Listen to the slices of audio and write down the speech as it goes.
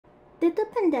Did the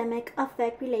pandemic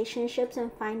affect relationships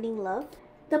and finding love?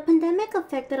 The pandemic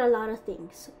affected a lot of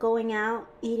things, going out,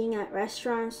 eating at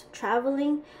restaurants,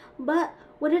 traveling, but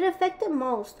what it affected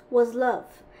most was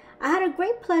love. I had a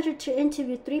great pleasure to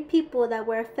interview 3 people that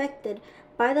were affected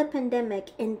by the pandemic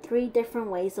in 3 different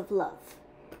ways of love.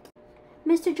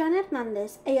 Mr. John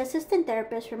Hernandez, a assistant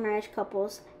therapist for marriage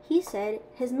couples, he said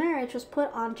his marriage was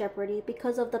put on jeopardy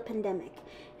because of the pandemic.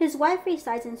 His wife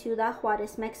resides in Ciudad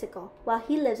Juarez, Mexico, while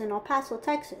he lives in El Paso,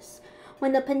 Texas.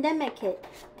 When the pandemic hit,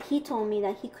 he told me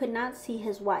that he could not see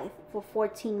his wife for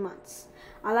 14 months.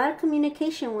 A lot of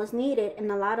communication was needed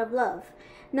and a lot of love.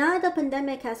 Now that the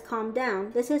pandemic has calmed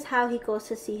down, this is how he goes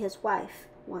to see his wife,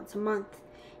 once a month.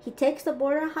 He takes the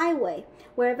border highway,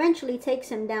 where eventually takes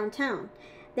him downtown.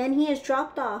 Then he is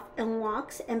dropped off and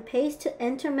walks and pays to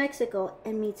enter Mexico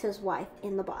and meets his wife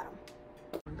in the bottom.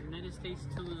 From the United States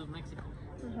to Mexico.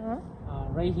 Uh-huh.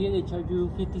 Right here they charge you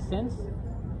 50 cents,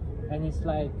 and it's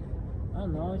like, I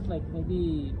don't know, it's like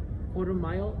maybe quarter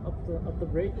mile up the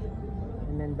bridge,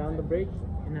 and then down the bridge,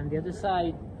 and on the other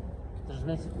side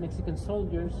there's Mexican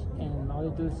soldiers, and all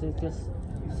they do is just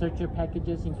search your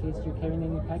packages in case you're carrying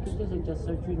any packages, and just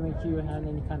search you to make sure you don't have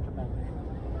any contraband.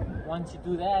 Once you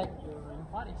do that, you're in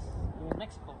Juarez, you're in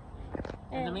Mexico.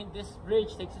 And this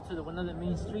bridge takes you to one of the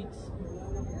main streets,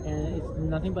 and it's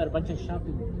nothing but a bunch of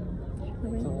shopping.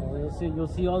 So you'll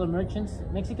see all the merchants,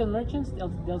 Mexican merchants.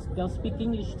 They'll speak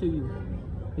English to you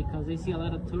because they see a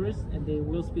lot of tourists, and they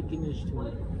will speak English to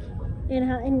you.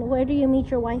 And where do you meet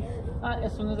your wife?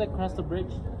 As soon as I cross the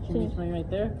bridge, she meets me right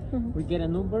there. We get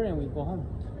an Uber and we go home.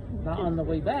 Now on the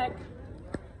way back,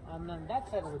 on that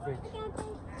side of the bridge,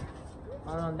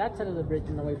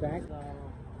 on the way back,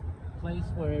 place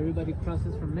where everybody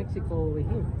crosses from Mexico over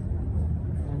here.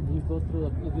 And you go through,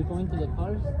 if you go into the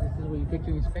cars, this is where you get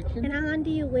your inspection. And how long do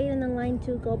you wait in the line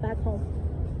to go back home?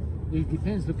 It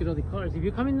depends. Look at all the cars. If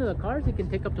you come into the cars, it can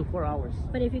take up to 4 hours.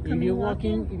 But if you're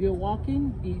walking,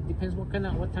 it depends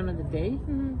what time of the day.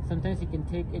 Sometimes it can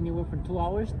take anywhere from 2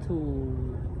 hours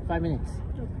to 5 minutes.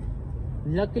 Okay.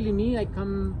 Luckily, me, I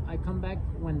come back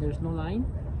when there's no line,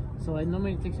 so it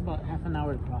normally takes about half an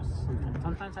hour to cross.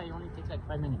 Sometimes I only take like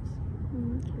 5 minutes.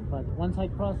 But once I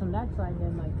cross on that side,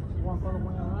 then I walk all the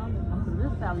way around and come to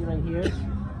this alley right here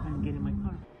and get in my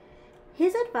car.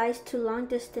 His advice to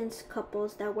long-distance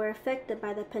couples that were affected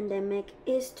by the pandemic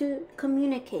is to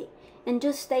communicate and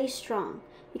just stay strong,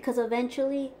 because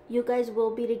eventually you guys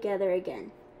will be together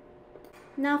again.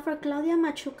 Now for Claudia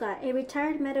Machuca, a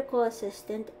retired medical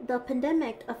assistant, the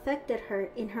pandemic affected her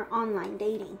in her online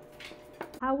dating.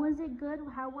 How was it good?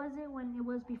 How was it when it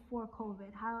was before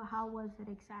COVID? How was it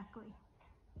exactly?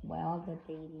 Well, the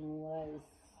dating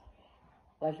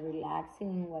was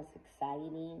relaxing, was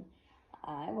exciting.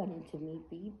 I wanted to meet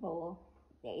people.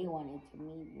 They wanted to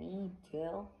meet me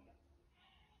too.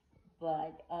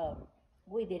 But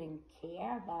we didn't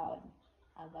care about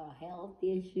health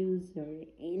issues or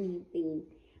anything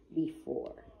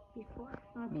before. Before?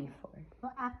 Okay. Before.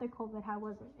 Well, after COVID, how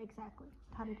was it exactly?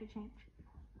 How did it change?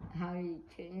 How did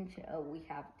it change? We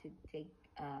have to take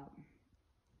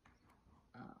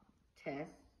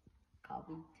tests,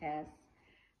 COVID tests,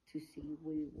 to see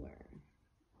we were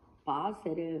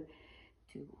positive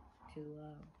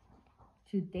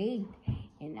to date,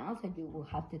 and also you will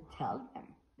have to tell them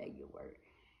that you were.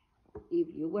 If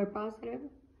you were positive,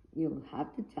 you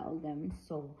have to tell them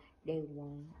so they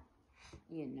won't,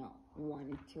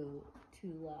 want to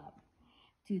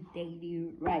date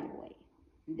you right away.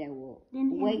 They will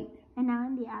wait. And now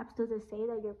in the apps, does it say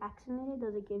that you're vaccinated?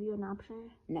 Does it give you an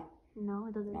option? No. No,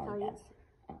 it doesn't tell you.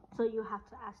 So you have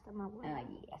to ask them out.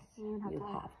 Yes. You have to.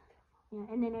 Have.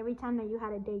 Yeah, and then every time that you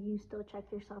had a date, you still check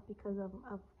yourself because of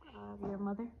your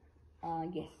mother?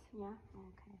 Yes. Yeah,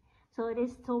 okay. So it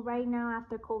is, so right now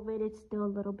after COVID, it's still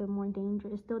a little bit more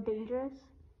dangerous. It's still dangerous?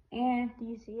 And do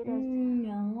you see it as?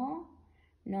 No,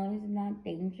 it's not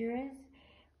dangerous.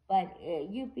 But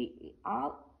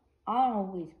I'll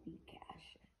always be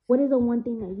cautious. What is the one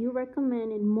thing that you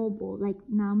recommend in mobile, like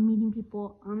now meeting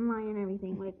people online and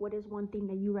everything? Like, what is one thing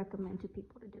that you recommend to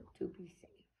people to do? To be safe.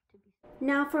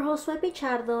 Now, for Josue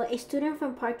Pichardo, a student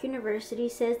from Park University,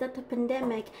 says that the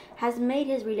pandemic has made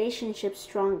his relationship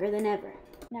stronger than ever.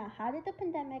 Now, how did the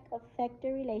pandemic affect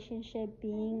your relationship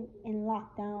being in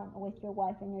lockdown with your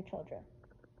wife and your children?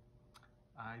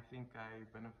 I think I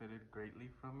benefited greatly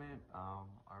from it.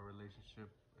 Our relationship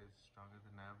is stronger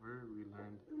than ever. We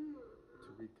learned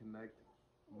to reconnect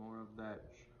more of that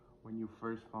when you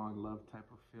first fall in love type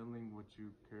of feeling, what you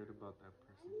cared about that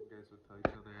person. You guys would tell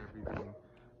each other everything,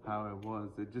 how it was.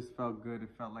 It just felt good. It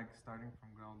felt like starting from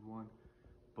ground one.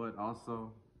 But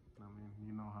also, I mean,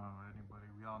 you know how anybody,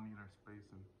 we all need our space,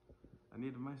 and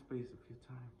needed my space a few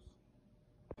times.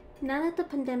 Now that the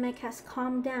pandemic has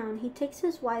calmed down, he takes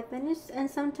his wife and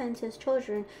sometimes his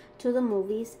children to the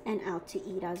movies and out to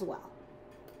eat as well.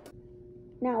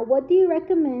 Now, what do you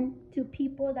recommend to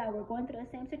people that were going through the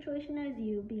same situation as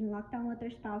you, being locked down with their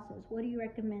spouses? What do you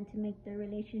recommend to make their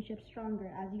relationship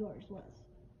stronger as yours was?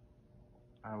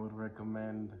 I would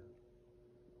recommend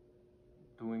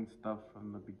doing stuff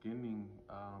from the beginning.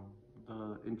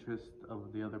 The interest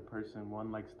of the other person.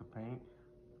 One likes to paint,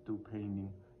 do painting.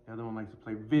 The other one likes to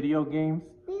play video games.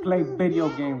 Play video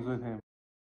games with him.